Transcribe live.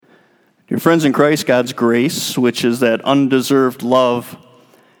Dear friends in Christ, God's grace, which is that undeserved love,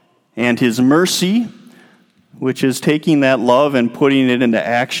 and His mercy, which is taking that love and putting it into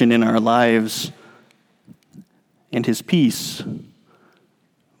action in our lives, and His peace,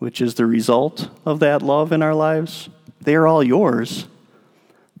 which is the result of that love in our lives, they are all yours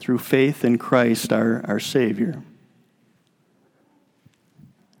through faith in Christ, our Savior.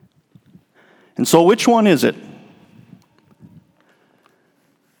 And so which one is it?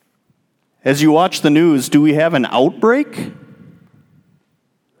 As you watch the news, do we have an outbreak?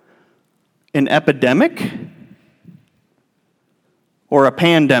 An epidemic? Or a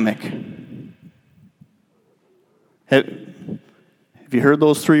pandemic? Have you heard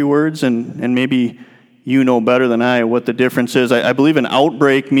those three words? And maybe you know better than I what the difference is. I believe an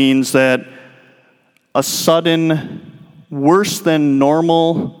outbreak means that a sudden, worse than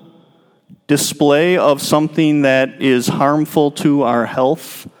normal display of something that is harmful to our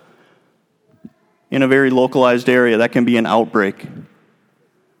health in a very localized area. That can be an outbreak.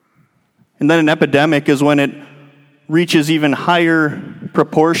 And then an epidemic is when it reaches even higher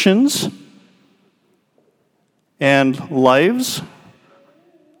proportions and lives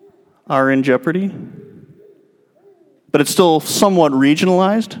are in jeopardy. But it's still somewhat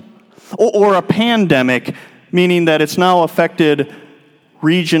regionalized. Or a pandemic, meaning that it's now affected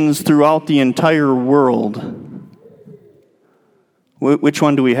regions throughout the entire world. Which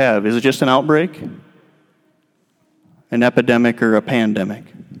one do we have? Is it just an outbreak? An epidemic or a pandemic?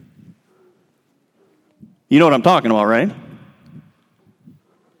 You know what I'm talking about, right?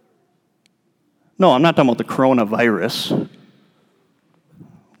 No, I'm not talking about the coronavirus,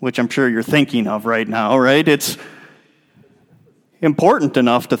 which I'm sure you're thinking of right now, right? It's important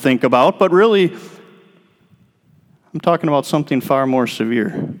enough to think about, but really, I'm talking about something far more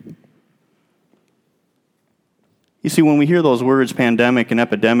severe. You see, when we hear those words, pandemic and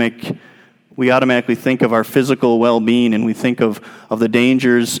epidemic, we automatically think of our physical well-being, and we think of the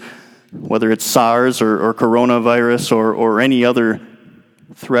dangers, whether it's SARS or coronavirus or any other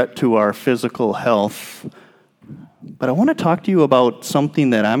threat to our physical health. But I want to talk to you about something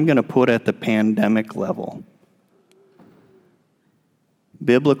that I'm going to put at the pandemic level.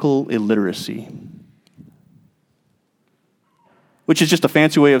 Biblical illiteracy. Which is just a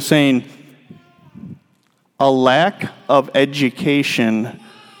fancy way of saying a lack of education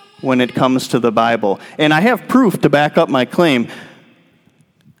when it comes to the Bible. And I have proof to back up my claim.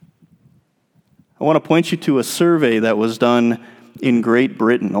 I want to point you to a survey that was done in Great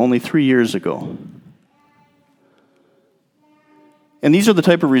Britain only 3 years ago. And these are the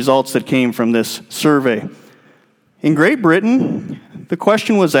type of results that came from this survey. In Great Britain, the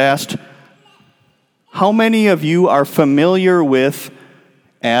question was asked, how many of you are familiar with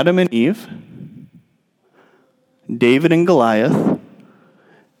Adam and Eve, David and Goliath,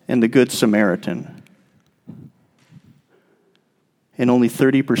 and the Good Samaritan? And only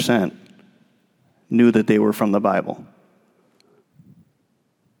 30% knew that they were from the Bible.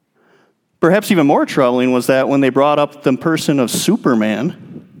 Perhaps even more troubling was that when they brought up the person of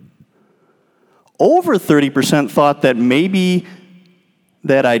Superman, over 30% thought that maybe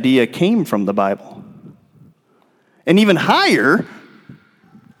that idea came from the Bible. And even higher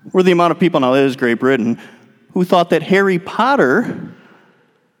were the amount of people, now that is Great Britain, who thought that Harry Potter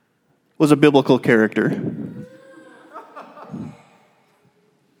was a biblical character.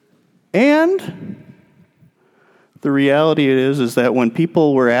 And the reality is that when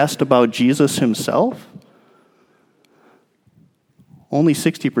people were asked about Jesus himself, only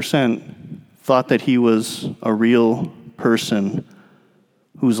 60% thought that he was a real person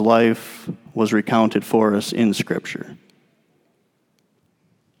whose life was recounted for us in Scripture.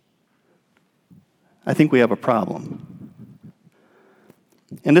 I think we have a problem.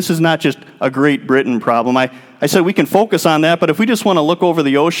 And this is not just a Great Britain problem. I said we can focus on that, but if we just want to look over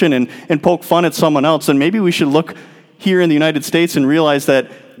the ocean and poke fun at someone else, then maybe we should look here in the United States and realize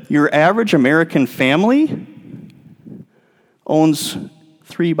that your average American family owns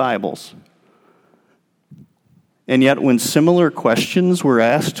 3 Bibles. And yet when similar questions were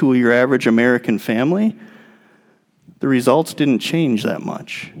asked to your average American family, the results didn't change that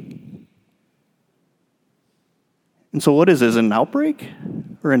much. And so what is this, an outbreak?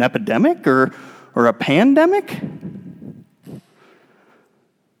 Or an epidemic? Or a pandemic?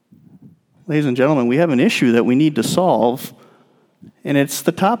 Ladies and gentlemen, we have an issue that we need to solve, and it's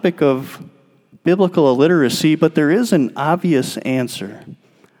the topic of biblical illiteracy, but there is an obvious answer.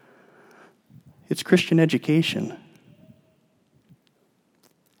 It's Christian education.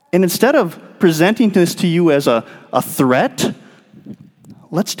 And instead of presenting this to you as a threat,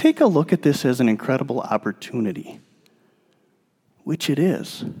 let's take a look at this as an incredible opportunity, which it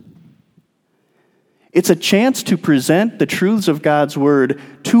is. It's a chance to present the truths of God's Word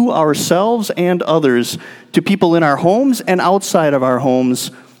to ourselves and others, to people in our homes and outside of our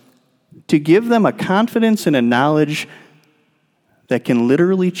homes, to give them a confidence and a knowledge that can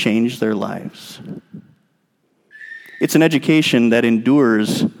literally change their lives. It's an education that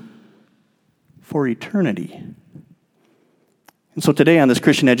endures for eternity. And so today on this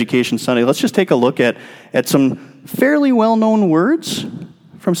Christian Education Sunday, let's just take a look at some fairly well-known words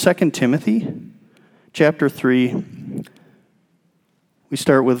from 2 Timothy chapter 3. We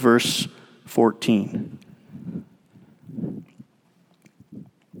start with verse 14.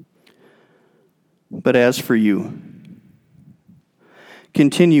 But as for you,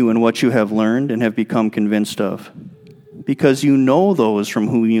 continue in what you have learned and have become convinced of, because you know those from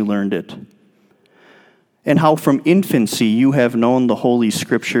whom you learned it, and how from infancy you have known the Holy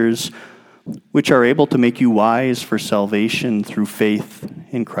Scriptures, which are able to make you wise for salvation through faith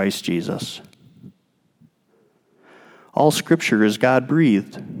in Christ Jesus. All Scripture is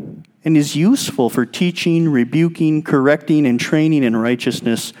God-breathed and is useful for teaching, rebuking, correcting, and training in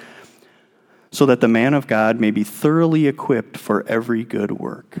righteousness, so that the man of God may be thoroughly equipped for every good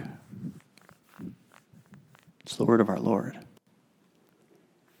work. It's the word of our Lord.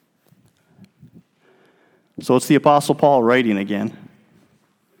 So it's the Apostle Paul writing again.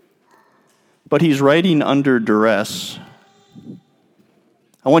 But he's writing under duress.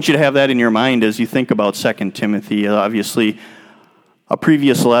 I want you to have that in your mind as you think about 2 Timothy. Obviously, a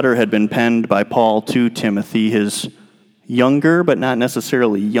previous letter had been penned by Paul to Timothy, his younger but not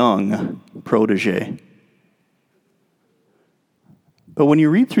necessarily young protege. But when you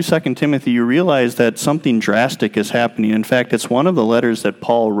read through 2 Timothy, you realize that something drastic is happening. In fact, it's one of the letters that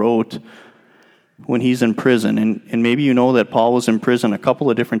Paul wrote when he's in prison. And maybe you know that Paul was in prison a couple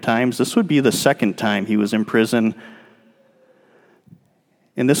of different times. This would be the second time he was in prison.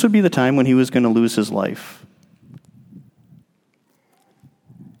 And this would be the time when he was going to lose his life.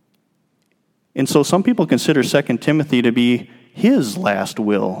 And so some people consider 2 Timothy to be his last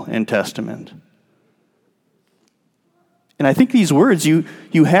will and testament. And I think these words, you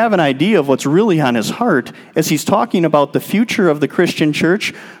have an idea of what's really on his heart as he's talking about the future of the Christian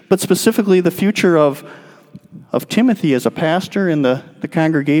church, but specifically the future of Timothy as a pastor and the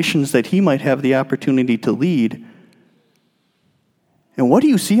congregations that he might have the opportunity to lead. And what do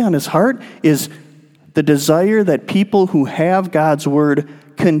you see on his heart is the desire that people who have God's word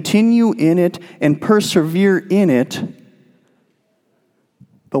continue in it and persevere in it.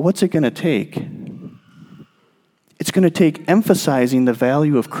 But what's it going to take? It's going to take emphasizing the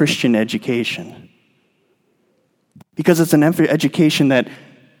value of Christian education. Because it's an education that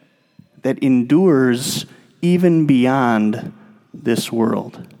endures even beyond this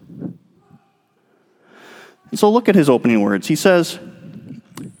world. And so look at his opening words. He says,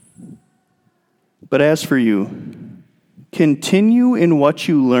 "But as for you, continue in what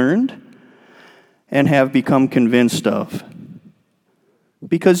you learned and have become convinced of,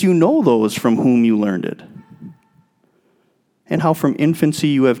 because you know those from whom you learned it, and how from infancy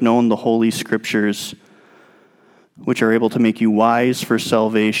you have known the Holy Scriptures, which are able to make you wise for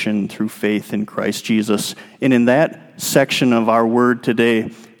salvation through faith in Christ Jesus." And in that section of our word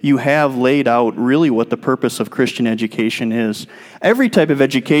today, you have laid out really what the purpose of Christian education is. Every type of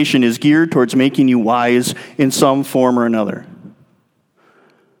education is geared towards making you wise in some form or another.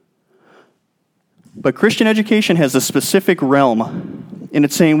 But Christian education has a specific realm, and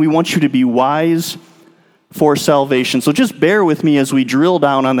it's saying we want you to be wise for salvation. So just bear with me as we drill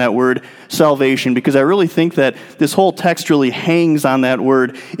down on that word salvation, because I really think that this whole text really hangs on that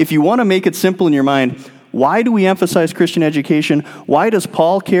word. If you want to make it simple in your mind, why do we emphasize Christian education? Why does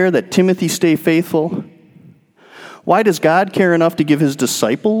Paul care that Timothy stay faithful? Why does God care enough to give his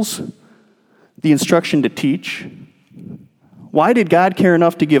disciples the instruction to teach? Why did God care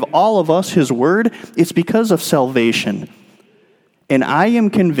enough to give all of us his word? It's because of salvation. And I am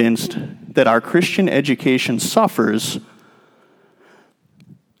convinced that our Christian education suffers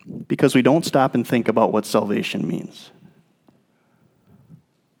because we don't stop and think about what salvation means.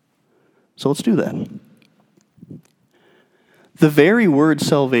 So let's do that. The very word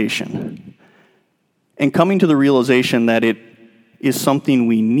salvation, and coming to the realization that it is something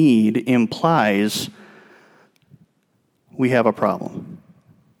we need, implies we have a problem.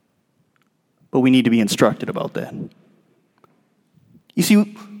 But we need to be instructed about that. You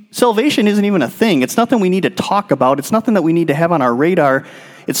see, salvation isn't even a thing. It's nothing we need to talk about. It's nothing that we need to have on our radar.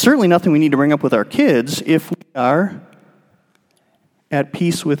 It's certainly nothing we need to bring up with our kids if we are at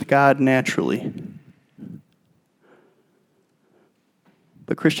peace with God naturally.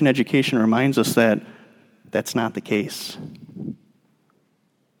 But Christian education reminds us that that's not the case.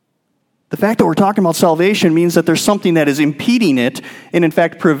 The fact that we're talking about salvation means that there's something that is impeding it and, in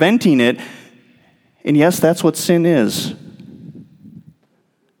fact, preventing it. And yes, that's what sin is.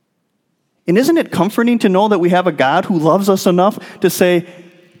 And isn't it comforting to know that we have a God who loves us enough to say,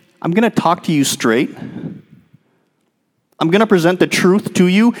 I'm going to talk to you straight. I'm going to present the truth to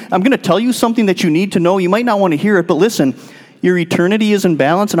you. I'm going to tell you something that you need to know. You might not want to hear it, but listen, your eternity is in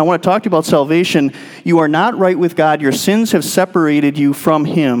balance, and I want to talk to you about salvation. You are not right with God. Your sins have separated you from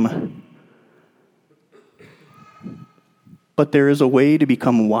Him. But there is a way to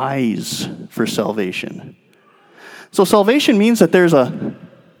become wise for salvation. So salvation means that there's a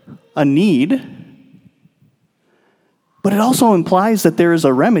need, but it also implies that there is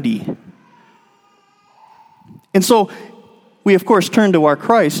a remedy. And so we, of course, turn to our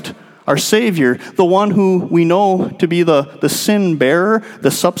Christ, our Savior, the one who we know to be the sin bearer,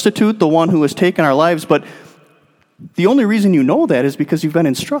 the substitute, the one who has taken our lives. But the only reason you know that is because you've been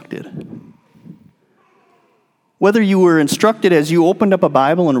instructed. Whether you were instructed as you opened up a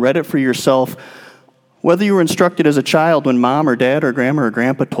Bible and read it for yourself, whether you were instructed as a child when mom or dad or grandma or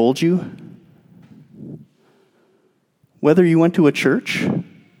grandpa told you, whether you went to a church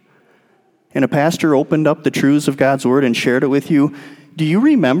and a pastor opened up the truths of God's Word and shared it with you, do you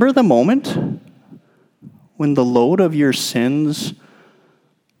remember the moment when the load of your sins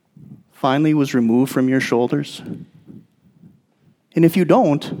finally was removed from your shoulders? And if you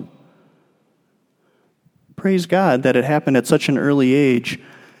don't, praise God that it happened at such an early age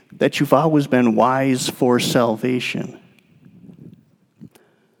that you've always been wise for salvation.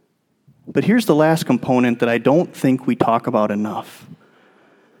 But here's the last component that I don't think we talk about enough.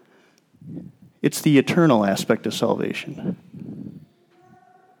 It's the eternal aspect of salvation.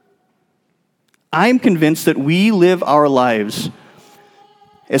 I'm convinced that we live our lives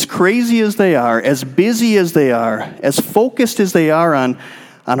as crazy as they are, as busy as they are, as focused as they are on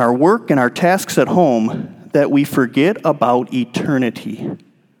our work and our tasks at home, that we forget about eternity.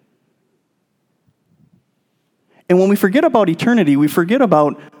 And when we forget about eternity, we forget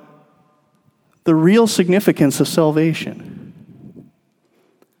about the real significance of salvation.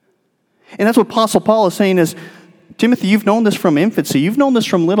 And that's what Apostle Paul is saying is, Timothy, you've known this from infancy. You've known this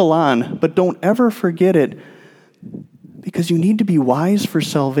from little on, but don't ever forget it because you need to be wise for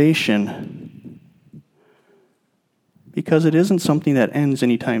salvation because it isn't something that ends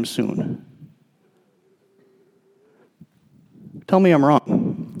anytime soon. Tell me I'm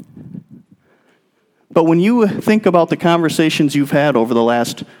wrong. But when you think about the conversations you've had over the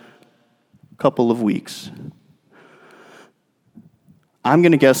last couple of weeks, I'm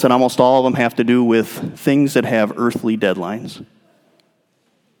going to guess that almost all of them have to do with things that have earthly deadlines.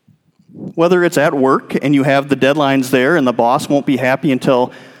 Whether it's at work and you have the deadlines there and the boss won't be happy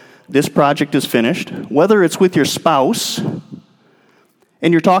until this project is finished, whether it's with your spouse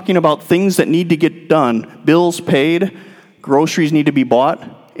and you're talking about things that need to get done, bills paid, groceries need to be bought,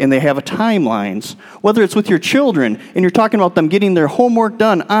 and they have timelines. Whether it's with your children and you're talking about them getting their homework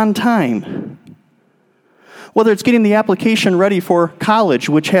done on time. Whether it's getting the application ready for college,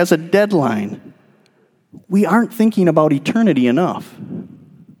 which has a deadline. We aren't thinking about eternity enough.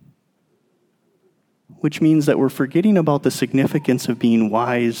 Which means that we're forgetting about the significance of being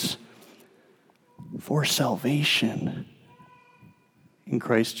wise for salvation in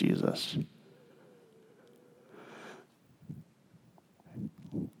Christ Jesus.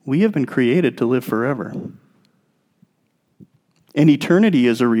 We have been created to live forever. And eternity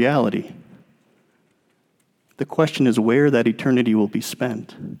is a reality. The question is where that eternity will be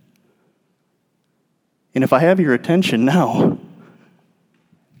spent. And if I have your attention now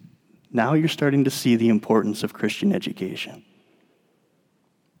you're starting to see the importance of Christian education.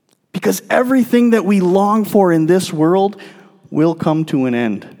 Because everything that we long for in this world will come to an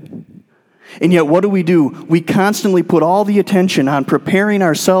end. And yet what do? We constantly put all the attention on preparing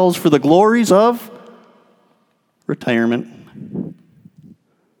ourselves for the glories of retirement.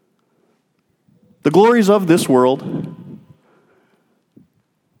 The glories of this world.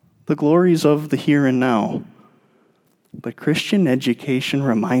 The glories of the here and now. But Christian education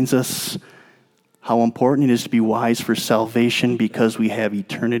reminds us how important it is to be wise for salvation because we have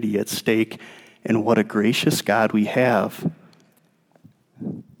eternity at stake, and what a gracious God we have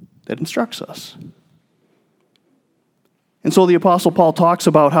that instructs us. And so the Apostle Paul talks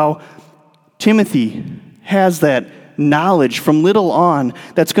about how Timothy has that knowledge from little on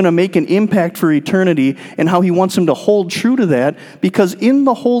that's going to make an impact for eternity, and how he wants him to hold true to that, because in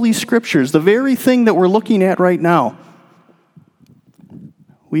the Holy Scriptures, the very thing that we're looking at right now,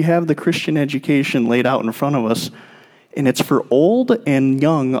 we have the Christian education laid out in front of us, and it's for old and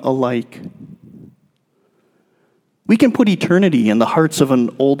young alike. We can put eternity in the hearts of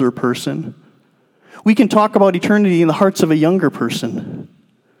an older person. We can talk about eternity in the hearts of a younger person.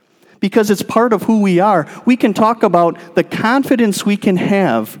 Because it's part of who we are. We can talk about the confidence we can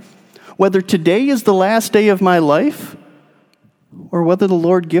have, whether today is the last day of my life or whether the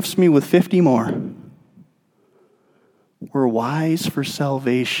Lord gifts me with 50 more. We're wise for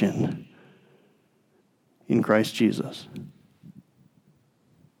salvation in Christ Jesus.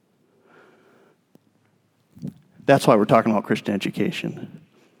 That's why we're talking about Christian education.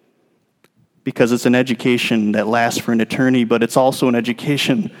 Because it's an education that lasts for an eternity, but it's also an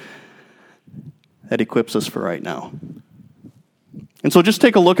education that equips us for right now. And so just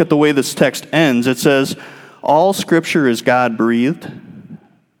take a look at the way this text ends. It says, all Scripture is God-breathed.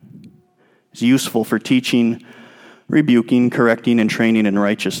 It's useful for teaching, rebuking, correcting, and training in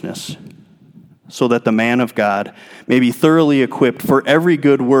righteousness, so that the man of God may be thoroughly equipped for every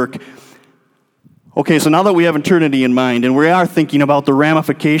good work. Okay, so now that we have eternity in mind, and we are thinking about the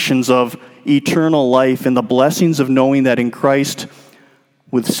ramifications of eternal life and the blessings of knowing that in Christ,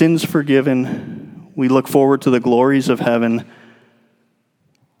 with sins forgiven, we look forward to the glories of heaven.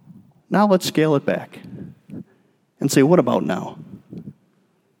 Now let's scale it back and say, what about now?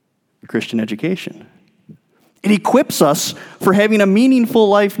 Christian education. It equips us for having a meaningful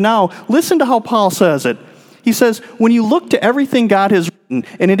life now. Listen to how Paul says it. He says, when you look to everything God has written,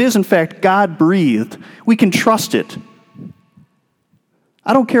 and it is in fact God-breathed, we can trust it.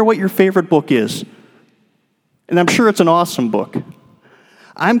 I don't care what your favorite book is, and I'm sure it's an awesome book.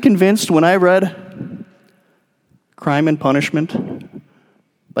 I'm convinced when I read Crime and Punishment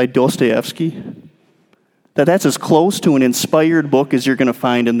by Dostoevsky, that's as close to an inspired book as you're going to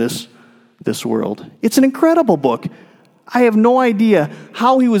find in this world. It's an incredible book. I have no idea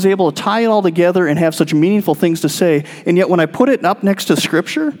how he was able to tie it all together and have such meaningful things to say, and yet when I put it up next to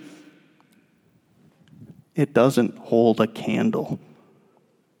Scripture, it doesn't hold a candle.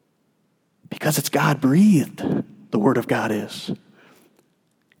 Because it's God-breathed, the Word of God is.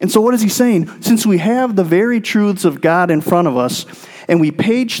 And so what is he saying? Since we have the very truths of God in front of us, and we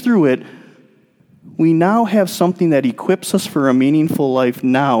page through it, we now have something that equips us for a meaningful life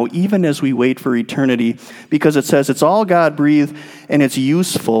now, even as we wait for eternity, because it says it's all God-breathed and it's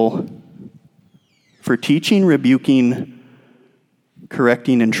useful for teaching, rebuking,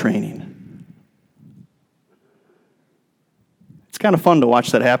 correcting, and training. It's kind of fun to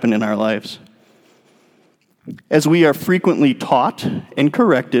watch that happen in our lives. As we are frequently taught and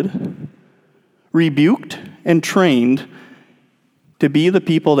corrected, rebuked and trained to be the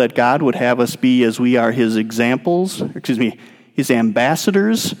people that God would have us be as we are His His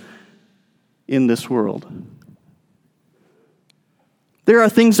ambassadors in this world. There are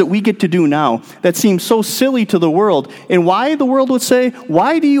things that we get to do now that seem so silly to the world. And why the world would say,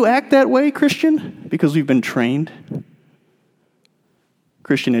 why do you act that way, Christian? Because we've been trained.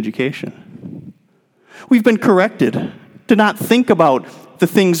 Christian education. We've been corrected to not think about the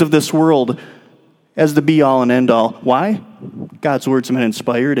things of this world as the be-all and end-all. Why? God's word's been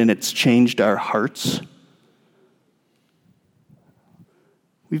inspired and it's changed our hearts.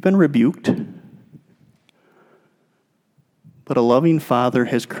 We've been rebuked. But a loving Father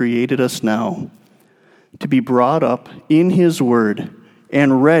has created us now to be brought up in His word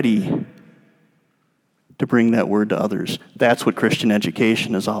and ready to bring that word to others. That's what Christian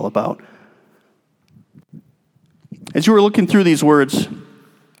education is all about. As you were looking through these words,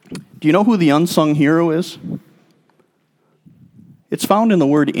 do you know who the unsung hero is? It's found in the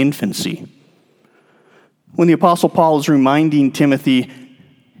word infancy. When the Apostle Paul is reminding Timothy,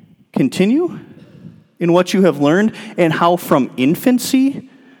 continue in what you have learned and how from infancy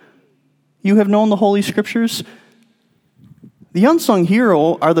you have known the Holy Scriptures. The unsung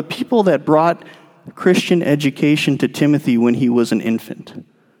hero are the people that brought Christian education to Timothy when he was an infant.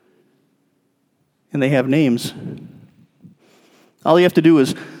 And they have names. All you have to do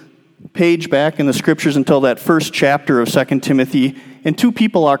is page back in the Scriptures until that first chapter of 2 Timothy, and two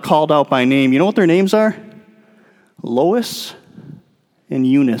people are called out by name. You know what their names are? Lois and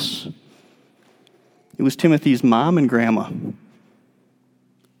Eunice. It was Timothy's mom and grandma.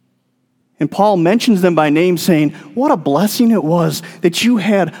 And Paul mentions them by name, saying, what a blessing it was that you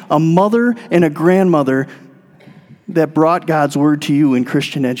had a mother and a grandmother that brought God's word to you in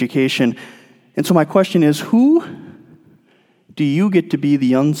Christian education. And so my question is, who do you get to be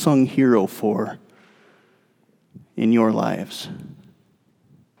the unsung hero for in your lives?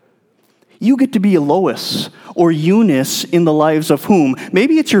 You get to be a Lois or Eunice in the lives of whom?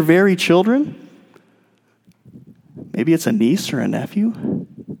 Maybe it's your very children. Maybe it's a niece or a nephew.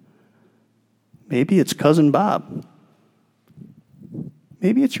 Maybe it's Cousin Bob.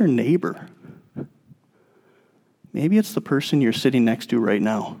 Maybe it's your neighbor. Maybe it's the person you're sitting next to right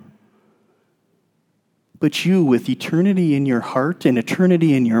now. But you, with eternity in your heart and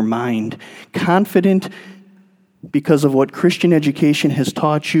eternity in your mind, confident because of what Christian education has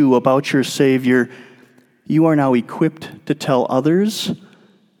taught you about your Savior, you are now equipped to tell others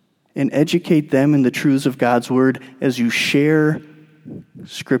and educate them in the truths of God's Word as you share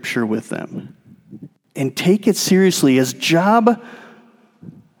Scripture with them. And take it seriously as job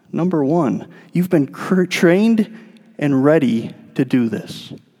number one. You've been trained and ready to do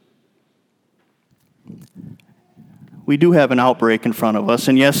this. We do have an outbreak in front of us,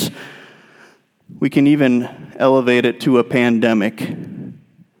 and yes, we can even elevate it to a pandemic.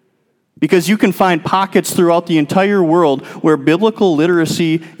 Because you can find pockets throughout the entire world where biblical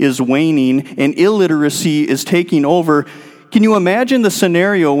literacy is waning and illiteracy is taking over. Can you imagine the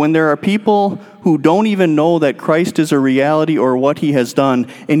scenario when there are people who don't even know that Christ is a reality or what he has done,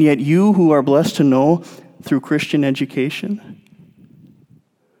 and yet you who are blessed to know through Christian education?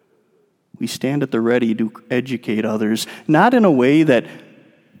 We stand at the ready to educate others, not in a way that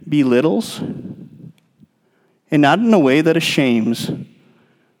belittles and not in a way that ashames,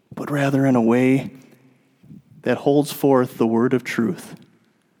 but rather in a way that holds forth the word of truth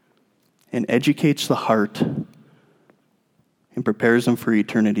and educates the heart and prepares them for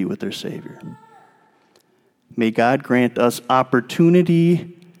eternity with their Savior. May God grant us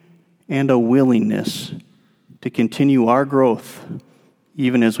opportunity and a willingness to continue our growth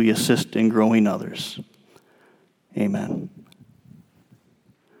even as we assist in growing others. Amen.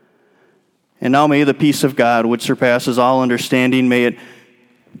 And now may the peace of God, which surpasses all understanding, may it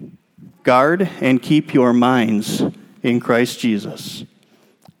guard and keep your minds in Christ Jesus.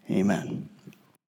 Amen.